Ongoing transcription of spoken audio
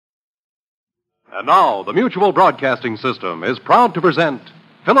And now, the Mutual Broadcasting System is proud to present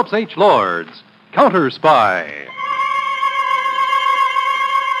Phillips H. Lord's Counterspy.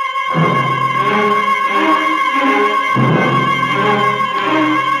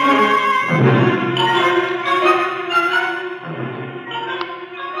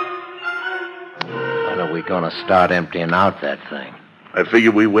 When are we going to start emptying out that thing? I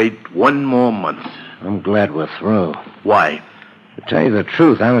figure we wait one more month. I'm glad we're through. Why? To tell you the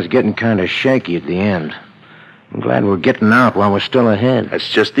truth, I was getting kind of shaky at the end. I'm glad we're getting out while we're still ahead. That's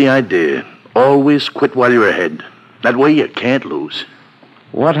just the idea. Always quit while you're ahead. That way you can't lose.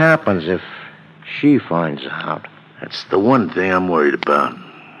 What happens if she finds out? That's the one thing I'm worried about.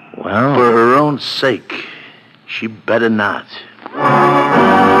 Well, For her own sake, she better not.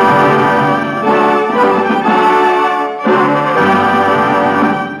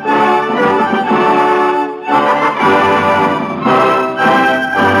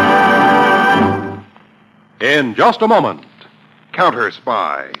 In just a moment,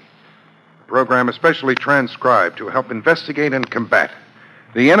 Counterspy, a program especially transcribed to help investigate and combat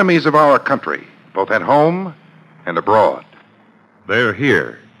the enemies of our country, both at home and abroad. They're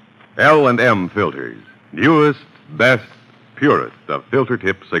here. L&M filters. Newest, best, purest of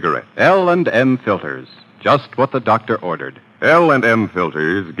filter-tip cigarettes. L&M filters, just what the doctor ordered. L&M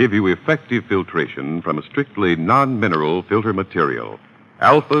filters give you effective filtration from a strictly non-mineral filter material,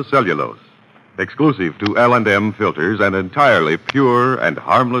 alpha cellulose, exclusive to L&M filters and entirely pure and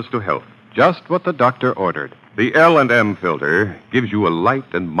harmless to health. Just what the doctor ordered. The L&M filter gives you a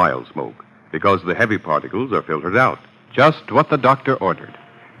light and mild smoke because the heavy particles are filtered out. Just what the doctor ordered.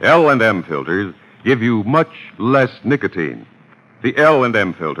 L&M filters give you much less nicotine. The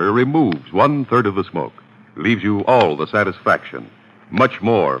L&M filter removes 1/3 of the smoke, leaves you all the satisfaction, much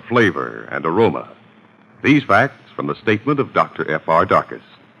more flavor and aroma. These facts from the statement of Dr. F.R. Darkus,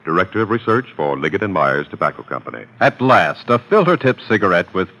 Director of Research for Liggett & Myers Tobacco Company. At last, a filter-tip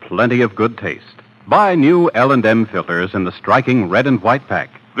cigarette with plenty of good taste. Buy new L&M filters in the striking red and white pack.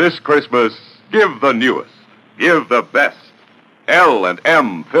 This Christmas, give the newest, give the best.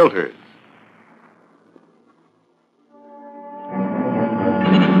 L&M filters.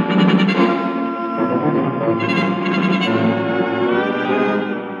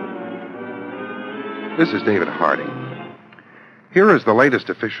 This is David Harding. Here is the latest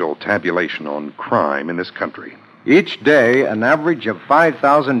official tabulation on crime in this country. Each day, an average of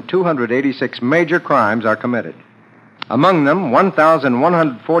 5,286 major crimes are committed. Among them,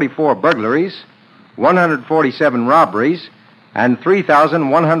 1,144 burglaries, 147 robberies, and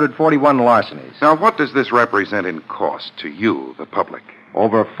 3,141 larcenies. Now, what does this represent in cost to you, the public?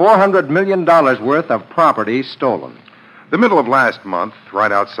 Over $400 million worth of property stolen. The middle of last month,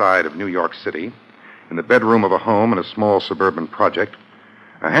 right outside of New York City, in the bedroom of a home in a small suburban project,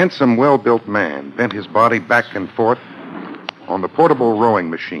 a handsome, well-built man bent his body back and forth on the portable rowing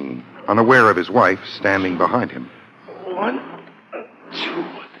machine, unaware of his wife standing behind him. 1, 2,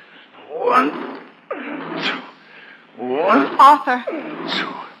 1, 2, 1. Arthur. 2,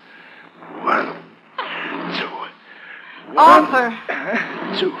 1, 2, 1. Arthur.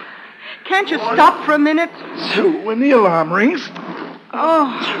 2. Can't you stop for a minute? 2. When the alarm rings.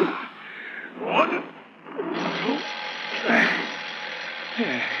 Oh. 2, 1, 2.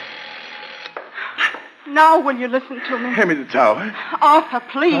 Now will you listen to me? Hand me the towel. Arthur,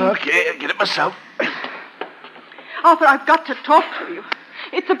 please. Okay, I'll get it myself. Arthur, I've got to talk to you.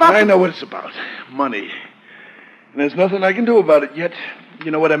 It's about... I know what it's about. Money. And there's nothing I can do about it yet.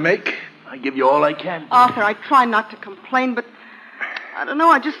 You know what I make? I give you all I can. Arthur, I try not to complain, but I don't know,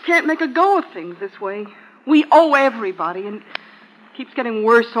 I just can't make a go of things this way. We owe everybody, and it keeps getting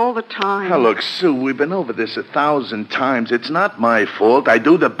worse all the time. Now, look, Sue, we've been over this 1,000 times. It's not my fault. I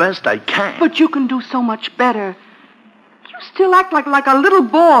do the best I can. But you can do so much better. You still act like a little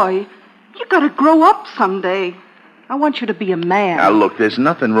boy. You gotta grow up someday. I want you to be a man. Now, look, there's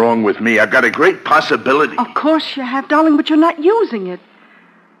nothing wrong with me. I've got a great possibility. Of course you have, darling, but you're not using it.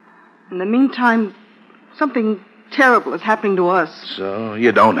 In the meantime, something terrible is happening to us. So,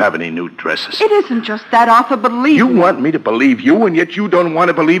 you don't have any new dresses. It isn't just that, Arthur. Believe You me. want me to believe you, and yet you don't want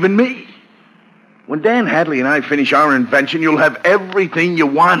to believe in me. When Dan Hadley and I finish our invention, you'll have everything you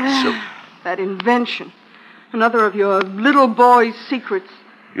want, Sue. That invention. Another of your little boy's secrets.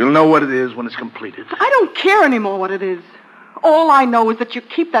 You'll know what it is when it's completed. I don't care anymore what it is. All I know is that you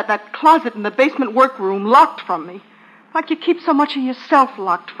keep that closet in the basement workroom locked from me. Like you keep so much of yourself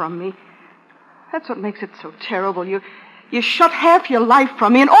locked from me. That's what makes it so terrible. You shut half your life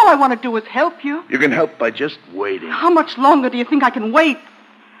from me, and all I want to do is help you. You can help by just waiting. How much longer do you think I can wait?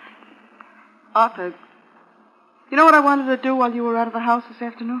 Arthur, you know what I wanted to do while you were out of the house this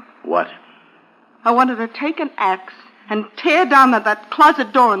afternoon? What? I wanted to take an axe and tear down that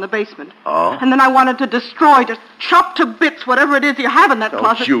closet door in the basement. Oh? And then I wanted to destroy, just chop to bits whatever it is you have in that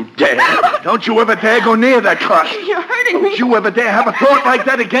closet. Don't you dare. Don't you ever dare go near that closet. You're hurting me. Don't you ever dare have a thought like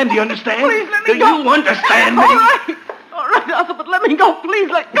that again, do you understand? Please, let me do go. you understand me? All right. All right, Arthur, but let me go. Please,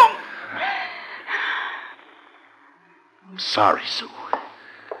 let go. I'm sorry, Sue.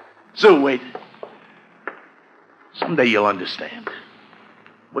 Sue, wait. Someday you'll understand.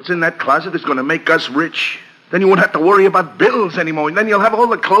 What's in that closet is going to make us rich. Then you won't have to worry about bills anymore. And then you'll have all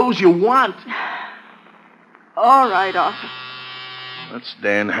the clothes you want. All right, Arthur. That's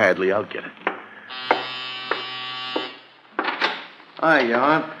Dan Hadley. I'll get it. Hi,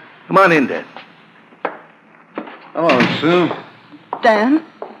 Aunt. Come on in, Dan. Hello, Sue. Dan?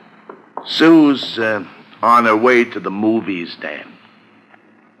 Sue's on her way to the movies, Dan.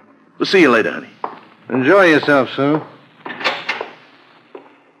 We'll see you later, honey. Enjoy yourself, Sue.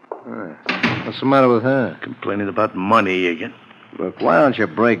 What's the matter with her? Complaining about money again. Look, why don't you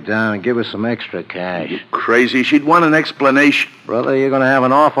break down and give us some extra cash? Crazy. She'd want an explanation. Brother, you're going to have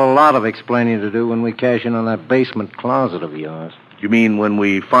an awful lot of explaining to do when we cash in on that basement closet of yours. You mean when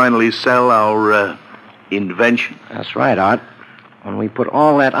we finally sell our invention? That's right, Art. When we put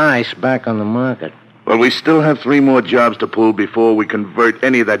all that ice back on the market. Well, we still have 3 more jobs to pull before we convert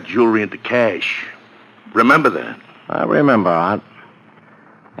any of that jewelry into cash. Remember that? I remember, Art.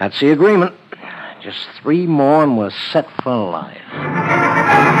 That's the agreement. Just 3 more and we're set for life.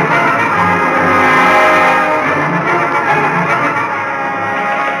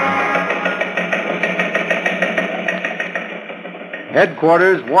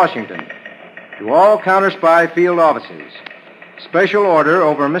 Headquarters, Washington. To all Counterspy field offices. Special order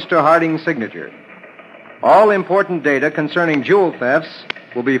over Mr. Harding's signature. All important data concerning jewel thefts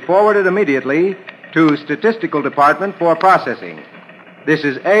will be forwarded immediately to Statistical Department for processing. This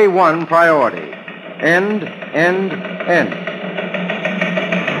is A1 priority. End.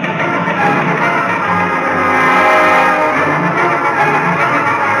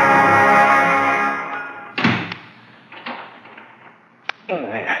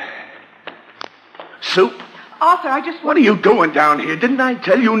 Sue? Arthur, I just... What are you doing down here? Didn't I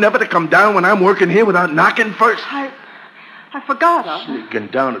tell you never to come down when I'm working here without knocking first? I forgot, Arthur. Sneaking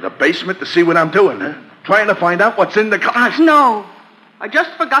down to the basement to see what I'm doing, huh? Trying to find out what's in the closet. No. I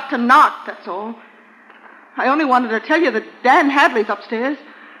just forgot to knock, that's all. I only wanted to tell you that Dan Hadley's upstairs.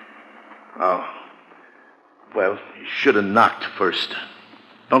 Oh. Well, you should have knocked first.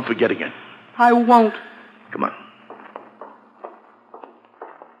 Don't forget again. I won't. Come on.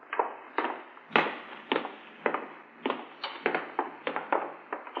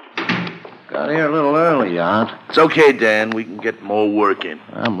 Got here a little early, Aunt. It's okay, Dan. We can get more work in.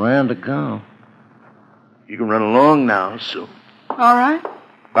 I'm ready to go. You can run along now, Sue. All right.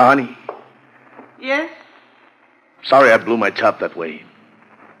 Honey, Yes? sorry I blew my top that way.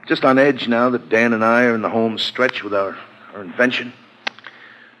 Just on edge now that Dan and I are in the home stretch with our invention.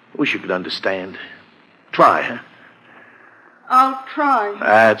 Wish you could understand. Try, huh? I'll try.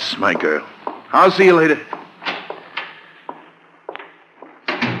 That's my girl. I'll see you later.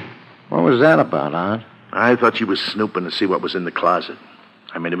 What was that about, Aunt? I thought you was snooping to see what was in the closet.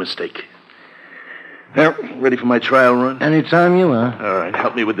 I made a mistake. Well, ready for my trial run? Anytime you are. All right,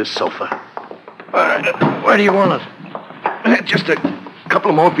 help me with this sofa. All right. Where do you want it? Just a couple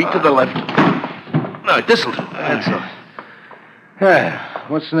of more feet to the left. No, this'll do. That's all. Yeah.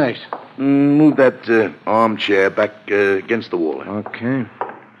 What's next? Move that armchair back against the wall. Okay.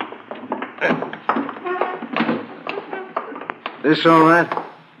 This all right?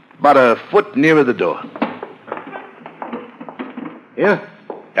 About a foot nearer the door. Yeah?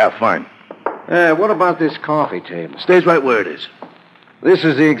 Yeah, fine. What about this coffee table? Stays right where it is. This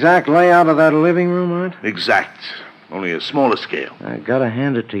is the exact layout of that living room, Aunt? Exact. Only a smaller scale. I gotta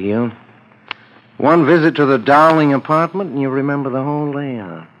hand it to you. One visit to the Dowling apartment, and you remember the whole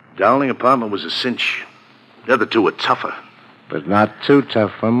layout. Dowling apartment was a cinch. The other 2 were tougher. But not too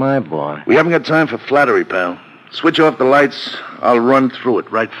tough for my boy. We haven't got time for flattery, pal. Switch off the lights. I'll run through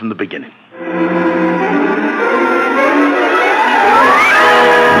it right from the beginning.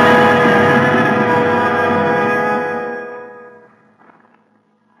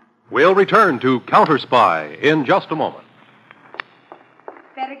 We'll return to Counterspy in just a moment.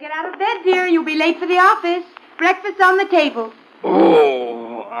 Better get out of bed, dear. You'll be late for the office. Breakfast's on the table.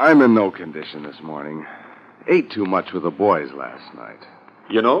 Oh, I'm in no condition this morning. Ate too much with the boys last night.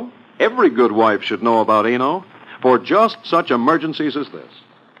 You know, every good wife should know about Eno for just such emergencies as this.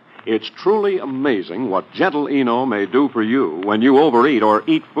 It's truly amazing what gentle Eno may do for you when you overeat or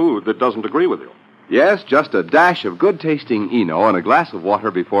eat food that doesn't agree with you. Yes, just a dash of good-tasting Eno and a glass of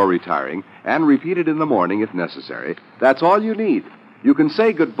water before retiring, and repeat it in the morning if necessary. That's all you need. You can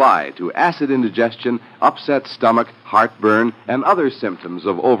say goodbye to acid indigestion, upset stomach, heartburn, and other symptoms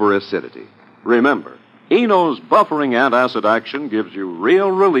of overacidity. Remember, Eno's buffering antacid action gives you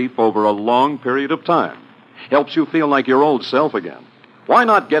real relief over a long period of time. Helps you feel like your old self again. Why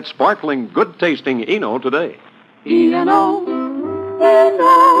not get sparkling, good-tasting Eno today? Eno,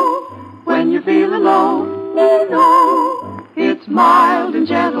 Eno, when you're feeling low, Eno, it's mild and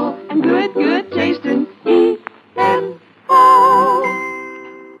gentle and good, good tasting. E-N-O.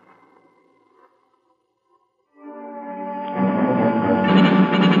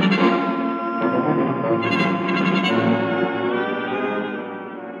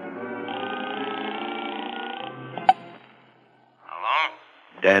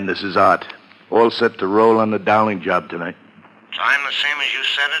 Dan, this is Art. All set to roll on the Dowling job tonight. Time the same as you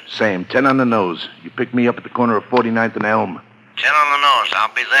said it? Same. 10 on the nose. You pick me up at the corner of 49th and Elm. 10 on the nose.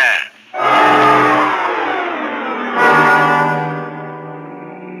 I'll be there.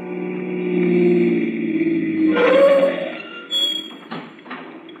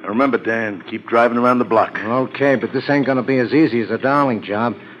 Now remember, Dan, keep driving around the block. Okay, but this ain't gonna be as easy as the Dowling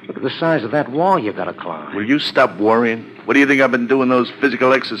job. Look at the size of that wall you gotta climb. Will you stop worrying? What do you think I've been doing those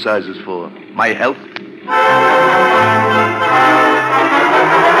physical exercises for? My health? All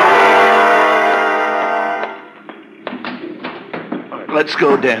right, let's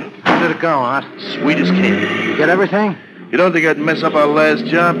go, Dan. How did it go, Art? Sweet as candy. You get everything? You don't think I'd mess up our last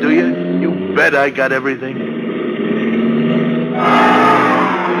job, do you? You bet I got everything.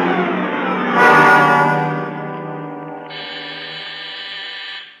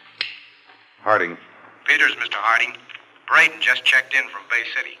 Harding. Peters, Mr. Harding. Braden just checked in from Bay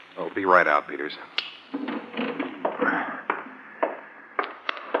City. Oh, be right out, Peters.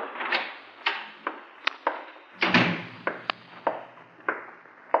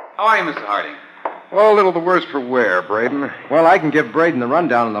 How are you, Mr. Harding? Oh, a little the worse for wear, Braden. Well, I can give Braden the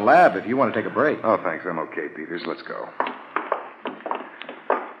rundown in the lab if you want to take a break. Oh, thanks. I'm okay, Peters. Let's go.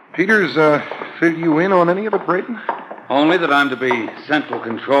 Peters, fill you in on any of it, Braden? Only that I'm to be Central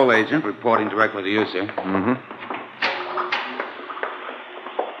Control Agent, reporting directly to you, sir. Mm-hmm.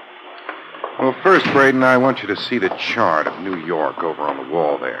 Well, first, Braden, I want you to see the chart of New York over on the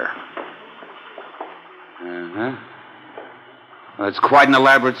wall there. Uh-huh. Well, it's quite an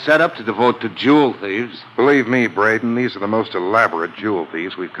elaborate setup to devote to jewel thieves. Believe me, Braden, these are the most elaborate jewel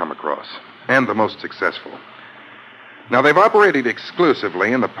thieves we've come across, and the most successful. Now, they've operated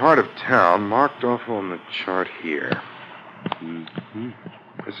exclusively in the part of town marked off on the chart here. Mm-hmm.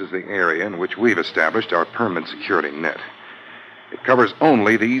 This is the area in which we've established our permanent security net. It covers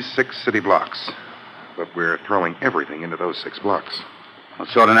only these 6 city blocks, but we're throwing everything into those 6 blocks. Well,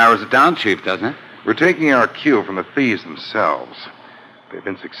 sort of narrows it down, Chief, doesn't it? We're taking our cue from the thieves themselves. If they've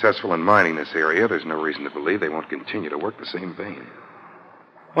been successful in mining this area, there's no reason to believe they won't continue to work the same vein.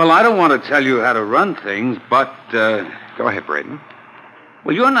 Well, I don't want to tell you how to run things, but, Go ahead, Braden.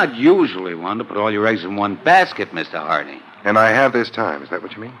 Well, you're not usually one to put all your eggs in one basket, Mr. Harding. And I have this time, is that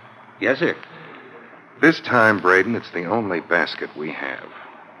what you mean? Yes, sir. This time, Braden, it's the only basket we have.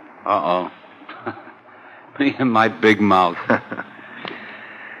 Uh-oh. Me and my big mouth.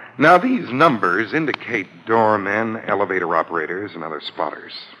 Now, these numbers indicate doormen, elevator operators, and other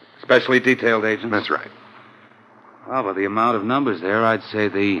spotters. Specially detailed agents? That's right. Well, by the amount of numbers there, I'd say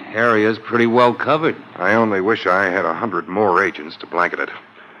the area's pretty well covered. I only wish I had 100 more agents to blanket it.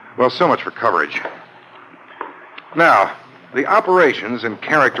 Well, so much for coverage. Now, the operations and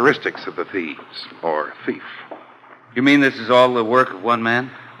characteristics of the thieves, or thief. You mean this is all the work of one man?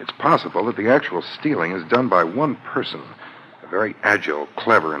 It's possible that the actual stealing is done by one person, a very agile,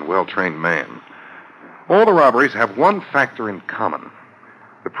 clever, and well-trained man. All the robberies have one factor in common.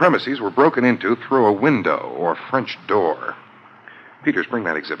 The premises were broken into through a window or French door. Peters, bring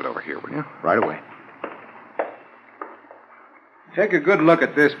that exhibit over here, will you? Right away. Take a good look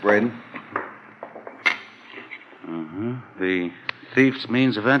at this, Braden. Mm-hmm. The thief's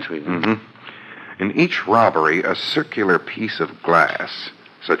means of entry. Mm-hmm. In each robbery, a circular piece of glass,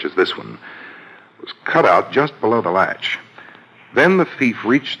 such as this one, was cut out just below the latch. Then the thief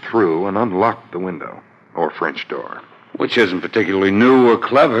reached through and unlocked the window, or French door. Which isn't particularly new or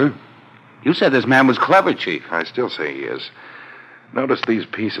clever. You said this man was clever, Chief. I still say he is. Notice these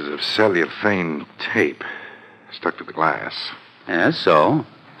pieces of cellophane tape stuck to the glass. Yes, so?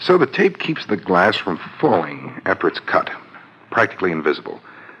 So the tape keeps the glass from falling after it's cut, practically invisible.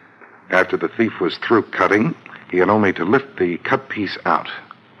 After the thief was through cutting, he had only to lift the cut piece out,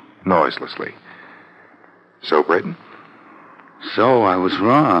 noiselessly. So, Braden? So I was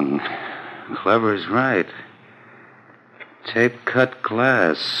wrong. Clever's right. Tape cut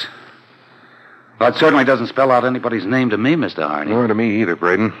glass. Well, it certainly doesn't spell out anybody's name to me, Mr. Harding. Nor to me either,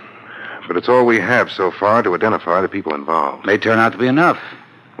 Braden. But it's all we have so far to identify the people involved. May turn out to be enough.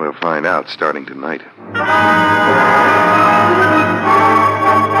 We'll find out starting tonight.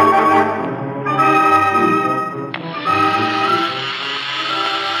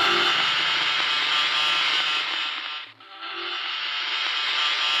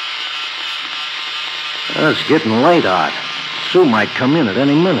 It's getting late, Art. Sue might come in at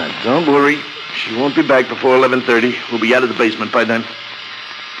any minute. Don't worry. She won't be back before 11:30. We'll be out of the basement by then.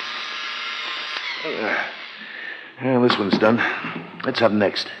 Well, this one's done. Let's have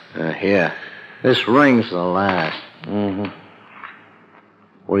next. Here. This ring's the last. Mm-hmm.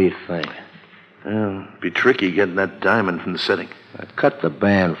 What do you think? Well, be tricky getting that diamond from the setting. Cut the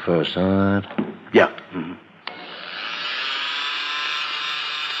band first, Art. Yeah. Mm-hmm.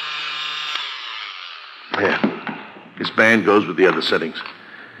 Yeah. This band goes with the other settings.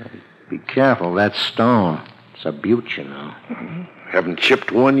 Be careful, that stone. It's a butte, you know. Haven't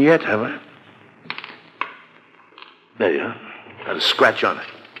chipped one yet, have I? There you are. Got a scratch on it.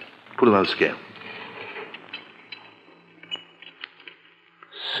 Put it on the scale.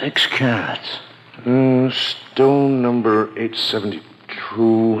 6 carats. Stone number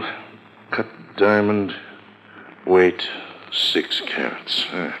 872. Cut diamond. Weight 6 carats.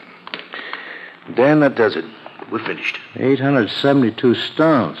 Dan, that does it. We're finished. 872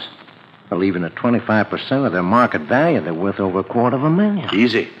 stones. Well, even at 25% of their market value, they're worth over $250,000.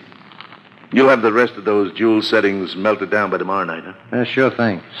 Easy. You'll have the rest of those jewel settings melted down by tomorrow night, huh? Yeah, sure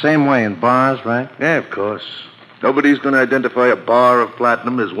thing. Same way in bars, right? Yeah, of course. Nobody's going to identify a bar of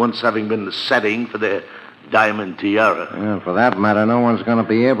platinum as once having been the setting for their diamond tiara. Yeah, for that matter, no one's going to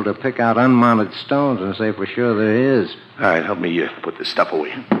be able to pick out unmounted stones and say for sure there is. All right, help me put this stuff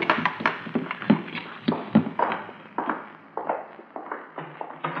away.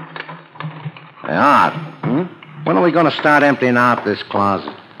 Hey, Art. When are we going to start emptying out this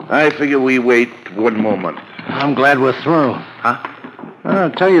closet? I figure we wait one more month. I'm glad we're through. Huh?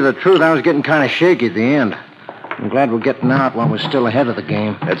 I'll tell you the truth, I was getting kind of shaky at the end. I'm glad we're getting out while we're still ahead of the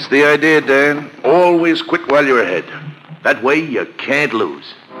game. That's the idea, Dan. Always quit while you're ahead. That way you can't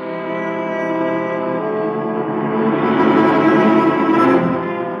lose.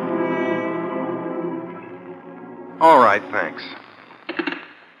 All right, thanks.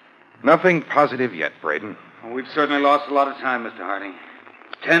 Nothing positive yet, Braden. Well, we've certainly lost a lot of time, Mr. Harding.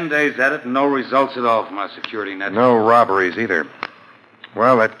 10 days at it and no results at all from our security net. No robberies either.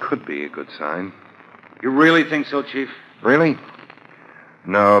 Well, that could be a good sign. You really think so, Chief? Really?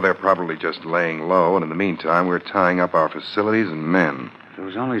 No, they're probably just laying low, and in the meantime, we're tying up our facilities and men. If there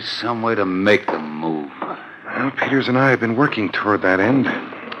was only some way to make them move. Well, Peters and I have been working toward that end.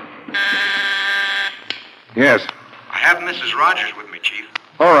 Yes. I have Mrs. Rogers with me, Chief.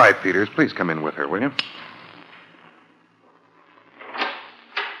 All right, Peters. Please come in with her, will you?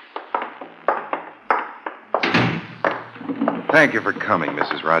 Thank you for coming,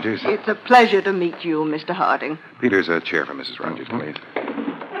 Mrs. Rogers. It's a pleasure to meet you, Mr. Harding. Peters, a chair for Mrs. Rogers, please.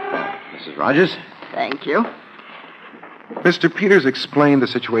 Mrs. Rogers? Thank you. Mr. Peters explained the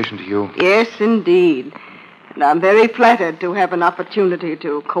situation to you? Yes, indeed. And I'm very flattered to have an opportunity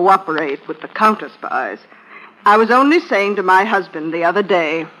to cooperate with the counterspies. I was only saying to my husband the other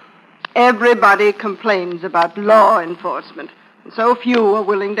day, everybody complains about law enforcement, and so few are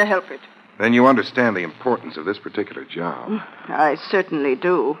willing to help it. Then you understand the importance of this particular job. I certainly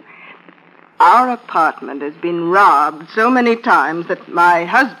do. Our apartment has been robbed so many times that my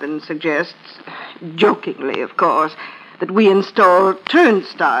husband suggests, jokingly, of course, that we install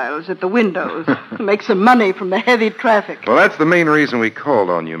turnstiles at the windows to make some money from the heavy traffic. Well, that's the main reason we called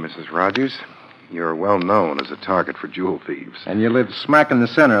on you, Mrs. Rogers. You're well known as a target for jewel thieves. And you live smack in the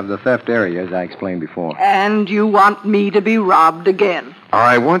center of the theft area, as I explained before. And you want me to be robbed again?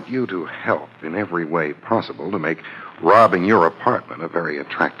 I want you to help in every way possible to make robbing your apartment a very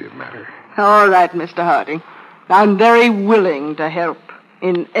attractive matter. All right, Mr. Harding. I'm very willing to help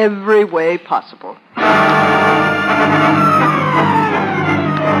in every way possible.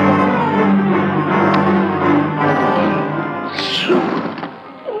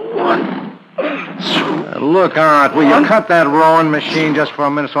 Look, Art, will you cut that rowing machine just for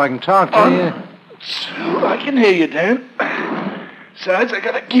a minute so I can talk to you? I can hear you, Dan. Besides, I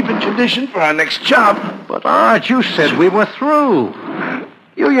gotta keep in condition for our next job. But, Art, you said we were through.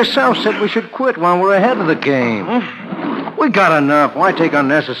 You yourself said we should quit while we're ahead of the game. We got enough. Why take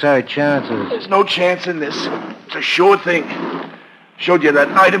unnecessary chances? There's no chance in this. It's a sure thing. Showed you that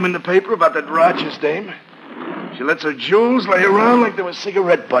item in the paper about that Rogers dame. She lets her jewels lay around like they were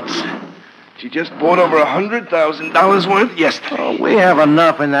cigarette butts. She just bought over $100,000 worth yesterday. Oh, we have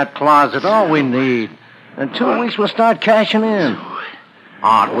enough in that closet, all we need. In 2 weeks, we'll start cashing in.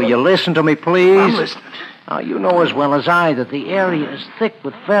 Art, will you listen to me, please? I'm listening. Now, you know as well as I that the area is thick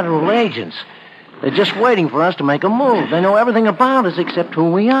with federal agents. They're just waiting for us to make a move. They know everything about us except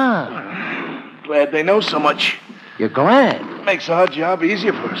who we are. Glad they know so much. You're glad? Makes our job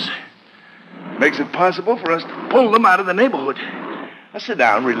easier for us. Makes it possible for us to pull them out of the neighborhood. Now sit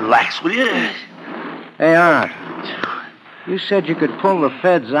down, relax, will you? Hey, Art, you said you could pull the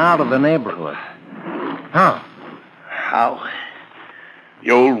feds out of the neighborhood. How? How?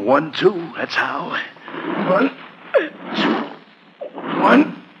 The old 1-2, that's how. 1, 2,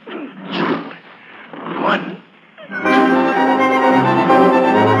 1, 2, 1.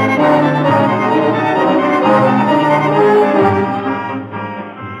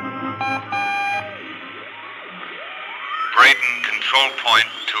 Braden, control point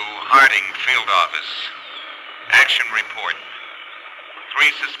to Harding Field Office. Action report.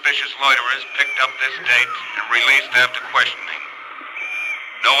 3 suspicious loiterers picked up this date and released after questioning.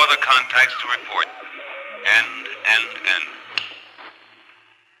 No other contacts to report. End.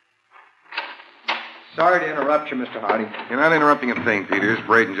 Sorry to interrupt you, Mr. Harding. You're not interrupting a thing, Peters.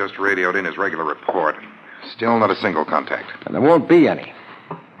 Braden just radioed in his regular report. Still not a single contact. And there won't be any.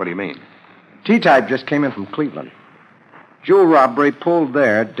 What do you mean? T-Type just came in from Cleveland. Jewel robbery pulled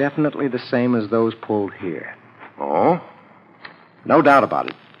there, definitely the same as those pulled here. Oh? No doubt about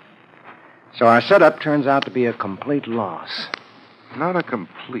it. So our setup turns out to be a complete loss. Not a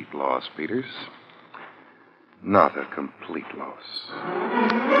complete loss, Peters. Not a complete loss.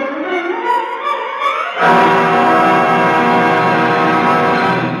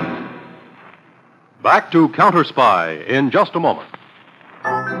 Back to Counterspy in just a moment.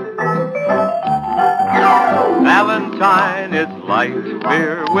 Valentine is light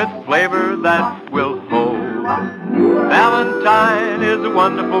beer with flavor that will hold. Valentine is a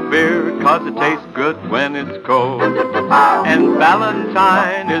wonderful beer 'cause it tastes good when it's cold. And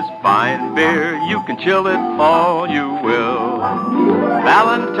Valentine is fine beer. You can chill it all you will.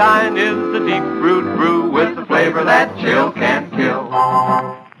 Valentine is the deep brewed brew with the flavor that chill can't kill.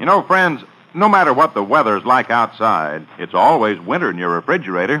 You know, friends, no matter what the weather's like outside, it's always winter in your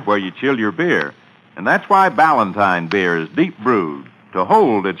refrigerator where you chill your beer. And that's why Valentine beer is deep brewed, to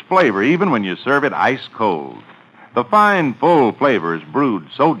hold its flavor even when you serve it ice cold. The fine, full flavor is brewed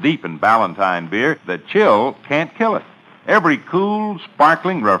so deep in Valentine beer that chill can't kill it. Every cool,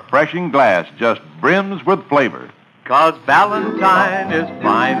 sparkling, refreshing glass just brims with flavor. 'Cause Valentine is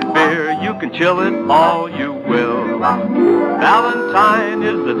fine beer. You can chill it all you will. Valentine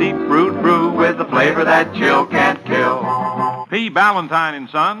is the deep brewed brew with the flavor that chill can't kill. P. Valentine and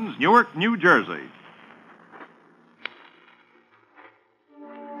Sons, Newark, New Jersey.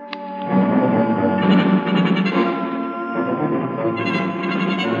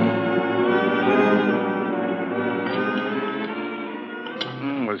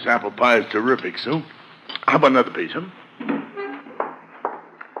 This apple pie is terrific, Sue. How about another piece, huh?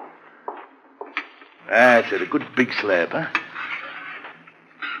 That's it, a good big slab, huh?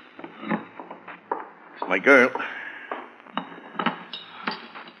 It's my girl.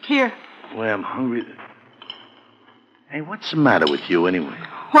 Here. Boy, I'm hungry. Hey, what's the matter with you, anyway?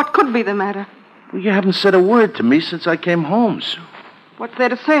 What could be the matter? Well, you haven't said a word to me since I came home, Sue. What's there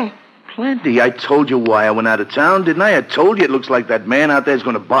to say? Plenty. I told you why I went out of town, didn't I? I told you it looks like that man out there is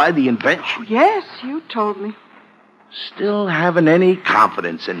going to buy the invention. Yes, you told me. Still haven't any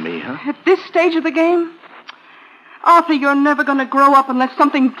confidence in me, huh? At this stage of the game? Arthur, you're never going to grow up unless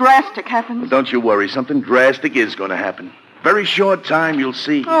something drastic happens. Well, don't you worry. Something drastic is going to happen. Very short time, you'll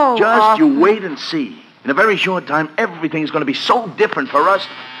see. Oh, Just Arthur. you wait and see. In a very short time, everything's going to be so different for us.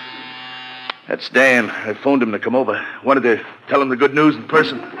 That's Dan. I phoned him to come over. Wanted to tell him the good news in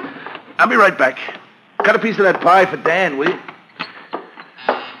person. I'll be right back. Cut a piece of that pie for Dan, will you?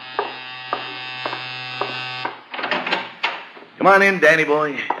 Come on in, Danny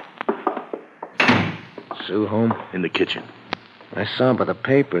boy. Sue home? In the kitchen. I saw by the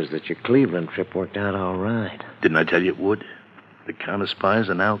papers that your Cleveland trip worked out all right. Didn't I tell you it would? The Counterspies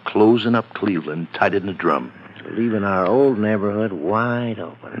are now closing up Cleveland, tight in a drum. Leaving our old neighborhood wide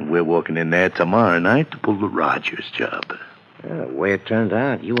open. And we're walking in there tomorrow night to pull the Rogers job. Well, the way it turned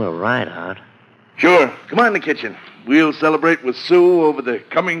out, you were right, Art. Sure. Come on in the kitchen. We'll celebrate with Sue over the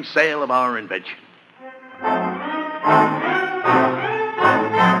coming sale of our invention.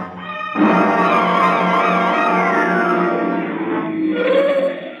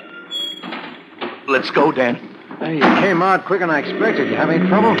 Let's go, Dan. Hey, you came out quicker than I expected. You have any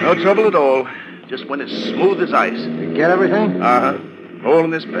trouble? No trouble at all. Just went as smooth as ice. You get everything? Uh-huh. All in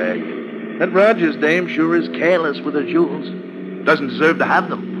this bag. That Rogers dame sure is careless with her jewels. Doesn't deserve to have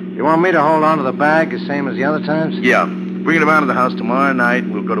them. You want me to hold on to the bag the same as the other times? Yeah. Bring it around to the house tomorrow night,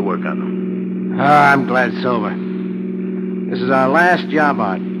 and we'll go to work on them. I'm glad it's over. This is our last job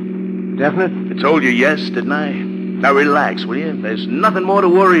out. Definite? I told you yes, didn't I? Now relax, will you? There's nothing more to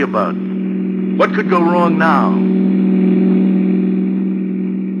worry about. What could go wrong now?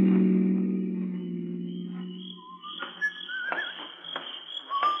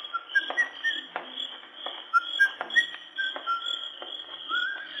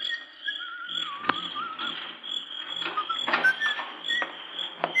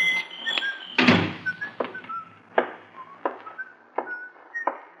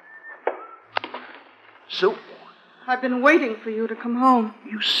 So, I've been waiting for you to come home.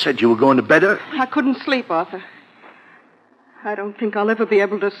 you said you were going to bed early. I couldn't sleep, Arthur. I don't think I'll ever be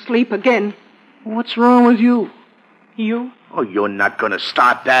able to sleep again. What's wrong with you? You? Oh, you're not going to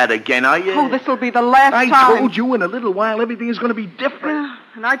start that again, are you? Oh, this'll be the last I time. told you in a little while everything is going to be different. Yeah,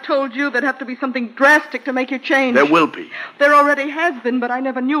 and I told you there'd have to be something drastic to make you change. There will be. There already has been, but I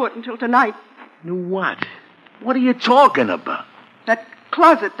never knew it until tonight. What? What are you talking about? That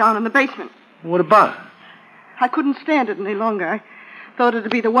closet down in the basement. What about it? I couldn't stand it any longer. I thought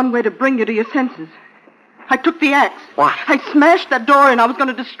it'd be the one way to bring you to your senses. I took the axe. What? I smashed that door in. I was going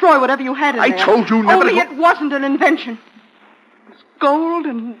to destroy whatever you had in there. I told you never Only to it wasn't an invention. It was gold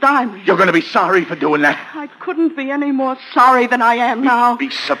and diamonds. You're going to be sorry for doing that. I couldn't be any more sorry than I am now. Be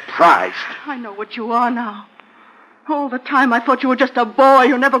surprised. I know what you are now. All the time I thought you were just a boy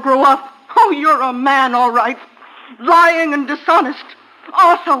who never grew up. Oh, you're a man, all right. Lying and dishonest.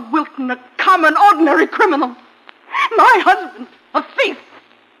 Arthur Wilton, a common, ordinary criminal. My husband, a thief.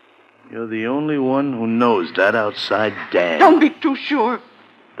 You're the only one who knows that outside Dan. Don't be too sure.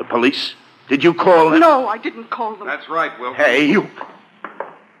 The police? Did you call them? No, I didn't call them. That's right, Wilton. Hey, you.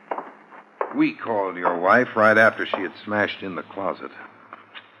 We called your wife right after she had smashed in the closet.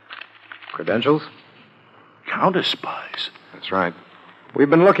 Credentials? Counterspies. That's right. We've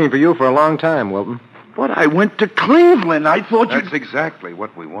been looking for you for a long time, Wilton. But I went to Cleveland. I thought That's exactly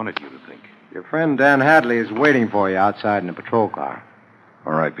what we wanted you to think. Your friend Dan Hadley is waiting for you outside in a patrol car.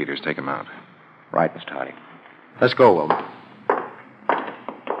 All right, Peters, take him out. Right, Mr. Hardy. Let's go, Wilton.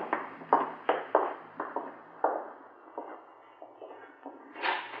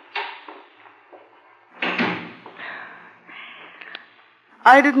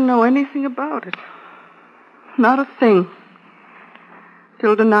 I didn't know anything about it. Not a thing.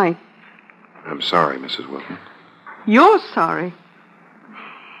 Till tonight. I'm sorry, Mrs. Wilton. You're sorry.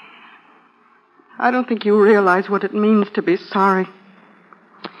 I don't think you realize what it means to be sorry.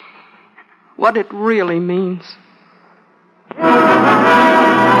 What it really means.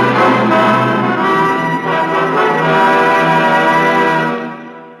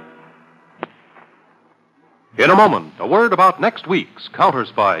 In a moment, a word about next week's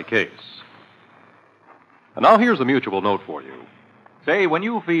Counterspy case. And now here's a mutual note for you. Say, when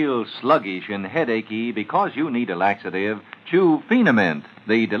you feel sluggish and headachy because you need a laxative, chew Phenamint,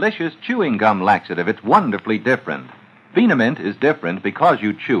 the delicious chewing gum laxative. It's wonderfully different. Phenamint is different because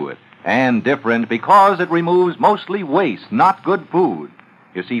you chew it, and different because it removes mostly waste, not good food.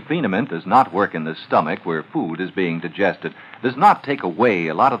 You see, Phenamint does not work in the stomach where food is being digested, does not take away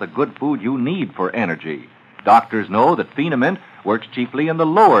a lot of the good food you need for energy. Doctors know that Phenamint works chiefly in the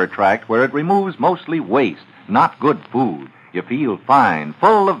lower tract where it removes mostly waste, not good food. You feel fine,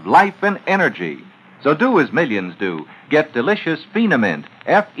 full of life and energy. So do as millions do. Get delicious Phenamint,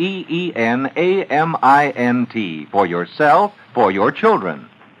 F-E-E-N-A-M-I-N-T, for yourself, for your children.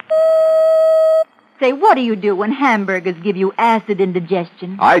 Say, what do you do when hamburgers give you acid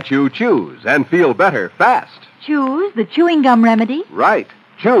indigestion? I Chews and feel better fast. Choose the chewing gum remedy? Right.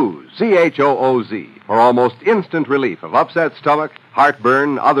 Choose, C-H-O-O-Z, for almost instant relief of upset stomach,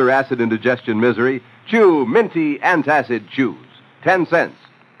 heartburn, other acid indigestion misery. Chew Minty Antacid Chews. 10 cents.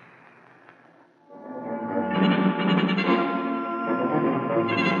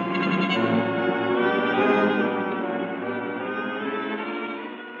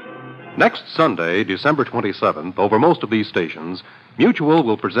 Next Sunday, December 27th, over most of these stations, Mutual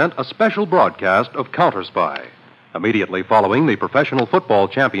will present a special broadcast of Counterspy, immediately following the professional football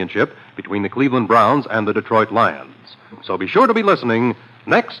championship between the Cleveland Browns and the Detroit Lions. So be sure to be listening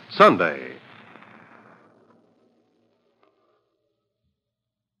next Sunday.